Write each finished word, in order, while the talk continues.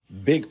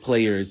Big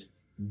players,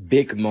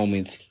 big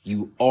moments.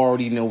 You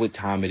already know what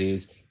time it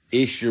is.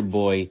 It's your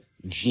boy,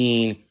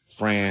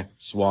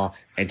 Jean-Francois.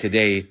 And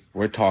today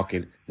we're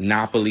talking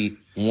Napoli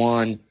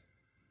 1,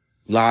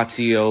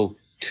 Lazio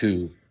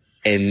 2.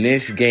 And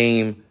this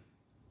game,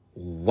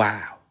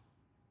 wow.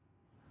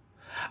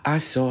 I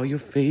saw your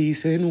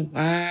face and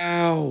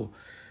wow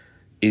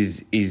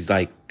is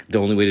like the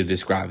only way to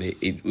describe it.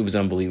 It was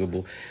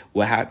unbelievable.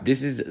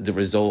 This is the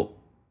result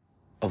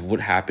of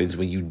what happens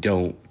when you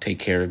don't take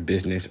care of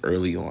business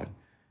early on.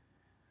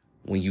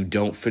 When you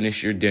don't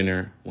finish your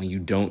dinner, when you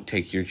don't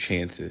take your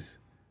chances.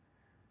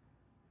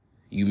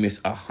 You miss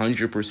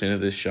 100%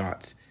 of the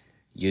shots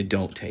you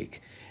don't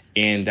take.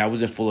 And that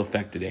was in full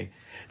effect today.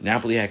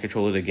 Napoli had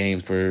control of the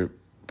game for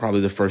probably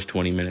the first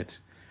 20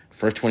 minutes.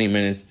 First 20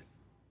 minutes,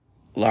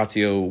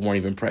 Lazio weren't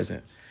even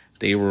present.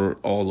 They were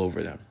all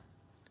over them.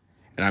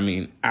 And I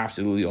mean,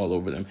 absolutely all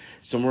over them.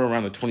 Somewhere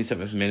around the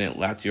 27th minute,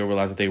 Lazio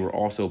realized that they were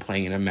also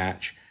playing in a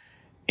match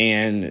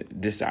and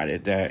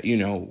decided that,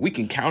 we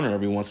can counter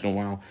every once in a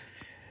while.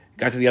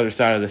 Got to the other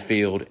side of the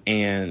field,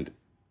 and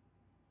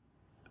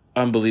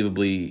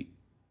unbelievably,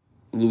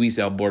 Luis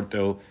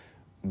Alberto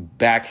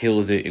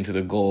backhills it into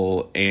the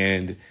goal,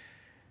 and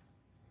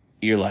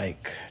you're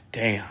like,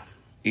 damn.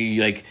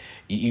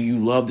 You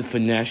love the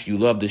finesse, you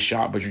love the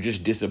shot, but you're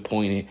just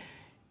disappointed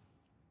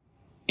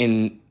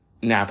in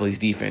Napoli's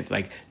defense.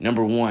 Like,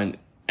 number one,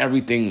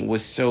 everything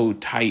was so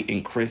tight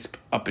and crisp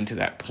up until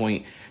that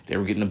point. They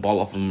were getting the ball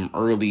off of them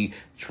early,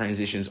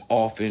 transitions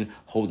often,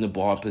 holding the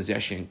ball in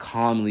possession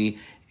calmly.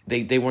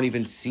 They weren't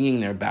even seeing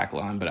their back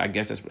line, but I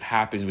guess that's what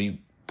happens when you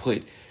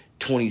put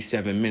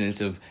 27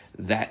 minutes of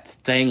that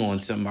thing on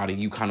somebody.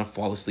 You kind of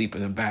fall asleep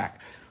in the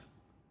back.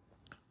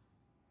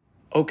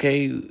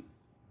 Okay,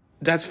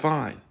 that's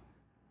fine.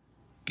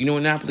 You know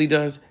what Napoli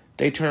does?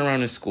 They turn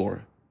around and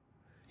score.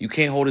 You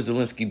can't hold a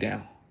Zelensky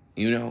down,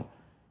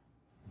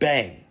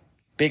 Bang.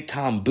 Big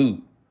time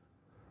boot.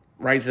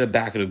 Right to the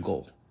back of the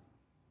goal.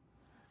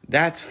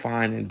 That's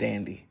fine and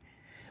dandy.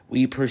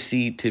 We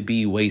proceed to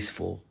be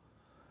wasteful.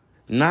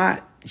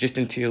 Not just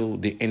until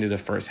the end of the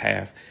first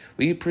half.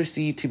 We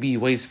proceed to be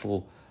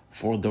wasteful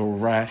for the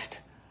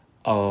rest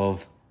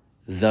of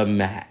the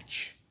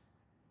match.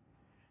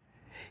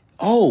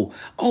 Well,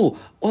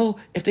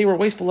 if they were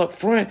wasteful up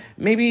front,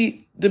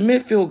 maybe the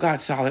midfield got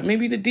solid.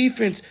 Maybe the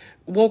defense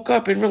woke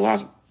up and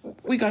realized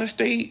we gotta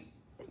stay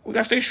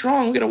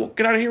strong. We gotta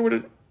get out of here with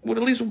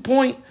at least 1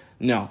 point.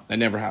 No, that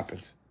never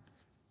happens.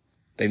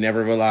 They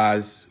never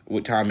realize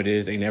what time it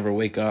is. They never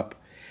wake up.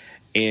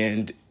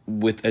 And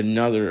with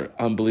another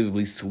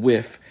unbelievably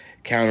swift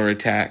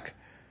counterattack,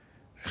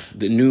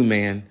 the new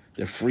man,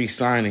 the free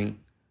signing,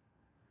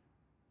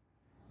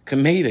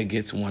 Kameda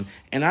gets one.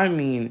 And I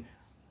mean,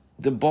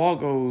 the ball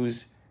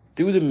goes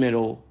through the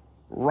middle,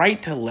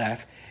 right to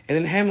left, and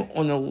then him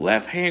on the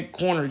left-hand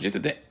corner, just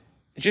at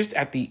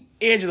the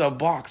edge of the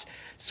box,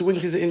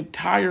 swings his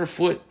entire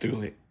foot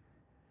through it.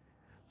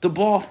 The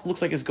ball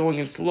looks like it's going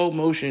in slow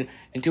motion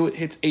until it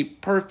hits a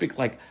perfect,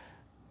 like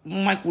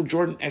Michael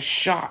Jordan-esque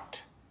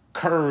shot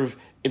curve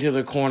into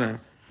the corner.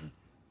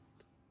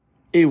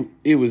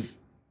 It was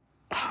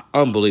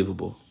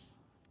unbelievable.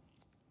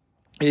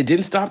 And it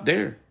didn't stop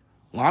there.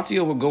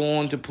 Lazio would go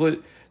on to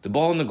put the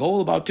ball in the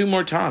goal about 2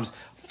 more times.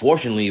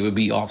 Fortunately, it would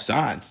be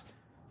offsides.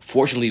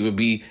 Fortunately, it would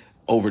be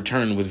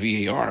overturned with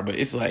VAR. But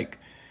it's like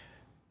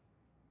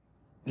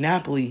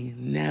Napoli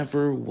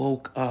never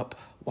woke up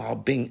while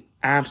being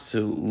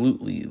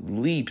absolutely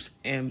leaps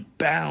and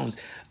bounds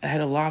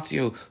ahead of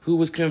Lazio, who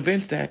was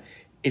convinced that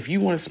if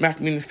you want to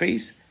smack me in the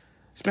face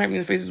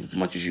as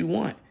much as you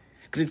want.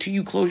 Because until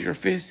you close your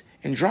fist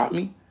and drop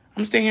me,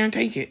 I'm staying here and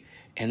take it.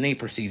 And they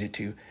proceeded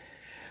to.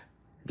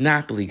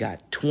 Napoli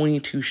got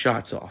 22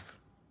 shots off.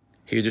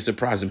 Here's the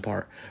surprising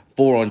part.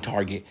 4 on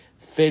target.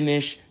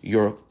 Finish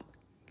your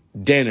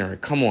dinner.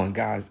 Come on,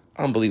 guys.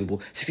 Unbelievable.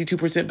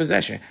 62%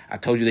 possession. I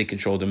told you they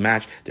controlled the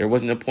match. There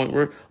wasn't a point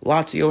where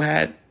Lazio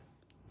had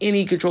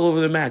any control over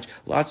the match.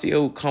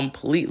 Lazio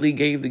completely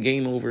gave the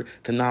game over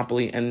to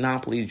Napoli, and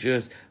Napoli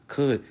just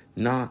could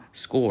not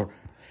score.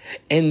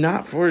 And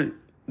not for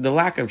the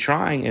lack of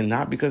trying, and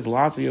not because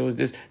Lazio is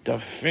this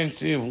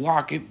defensive,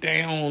 lock it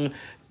down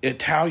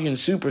Italian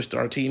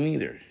superstar team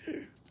either.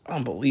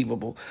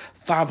 Unbelievable.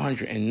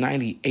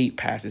 598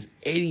 passes,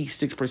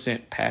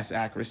 86% pass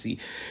accuracy,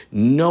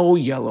 no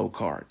yellow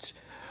cards,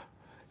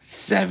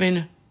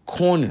 7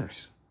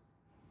 corners,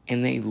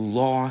 and they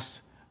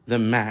lost the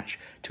match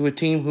to a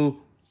team who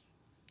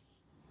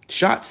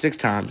shot 6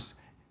 times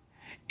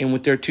and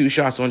with their 2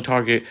 shots on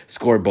target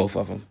scored both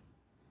of them.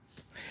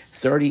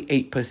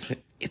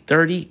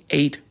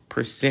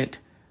 38%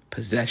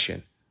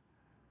 possession.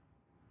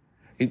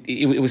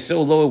 It was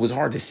so low it was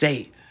hard to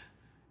say.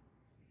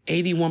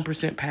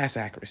 81% pass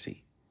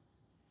accuracy.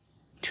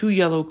 2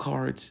 yellow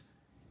cards,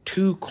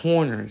 2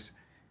 corners,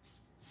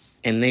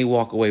 and they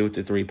walk away with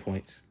the 3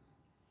 points.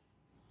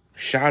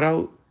 Shout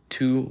out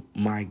to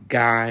my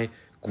guy,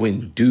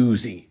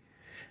 Guendouzi.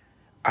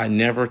 I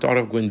never thought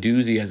of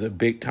Guendouzi as a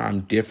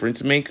big-time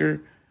difference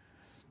maker,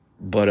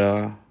 but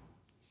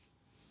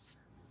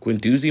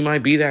Guendouzi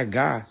might be that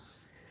guy.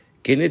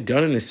 Getting it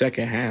done in the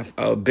second half.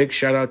 A big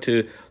shout out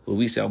to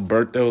Luis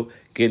Alberto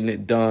getting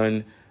it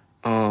done.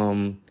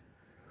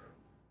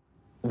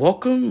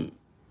 Welcome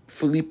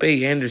Felipe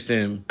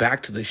Anderson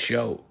back to the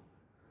show.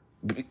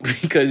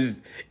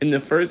 Because in the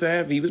first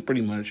half, he was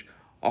pretty much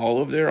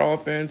all of their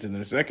offense. In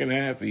the second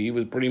half, he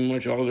was pretty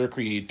much all their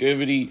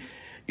creativity.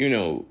 You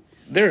know,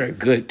 they're a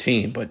good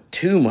team, but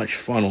too much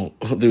funnel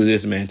through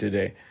this man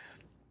today.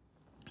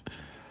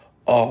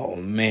 Oh,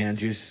 man,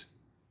 just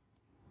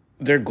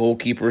their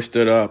goalkeeper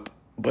stood up,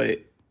 but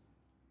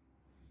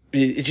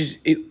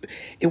it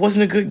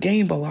wasn't a good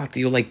game by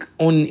Lazio. Like,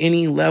 on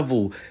any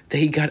level,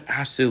 they got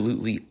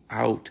absolutely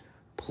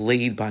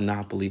outplayed by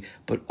Napoli.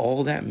 But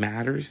all that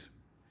matters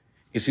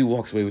is who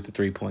walks away with the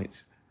 3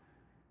 points.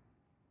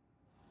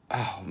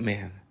 Oh,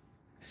 man.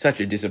 Such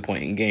a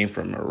disappointing game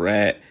from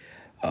Meret,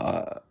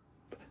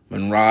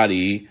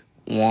 Manrati,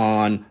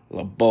 Juan,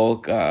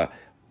 Laboca,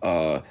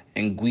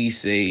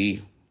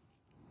 Anguisse,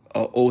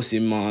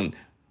 Osimhen,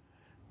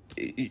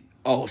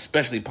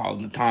 especially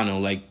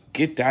Politano. Like,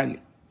 get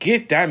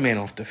that man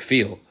off the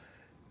field.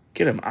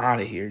 Get him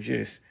out of here.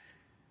 Just,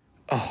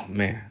 oh,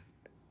 man.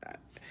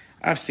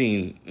 I've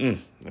seen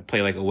they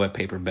play like a wet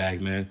paper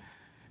bag, man.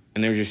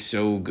 And they're just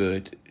so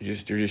good. They're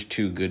just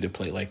too good to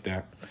play like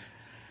that.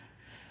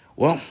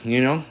 Well,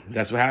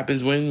 that's what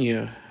happens when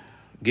you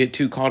get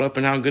too caught up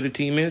in how good a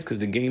team is, because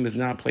the game is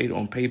not played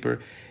on paper.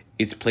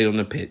 It's played on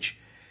the pitch.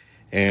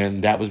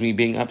 And that was me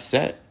being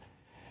upset.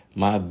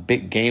 My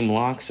big game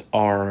locks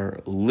are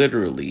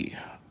literally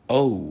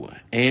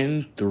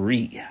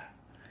 0-3.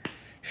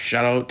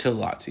 Shout out to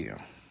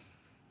Lazio.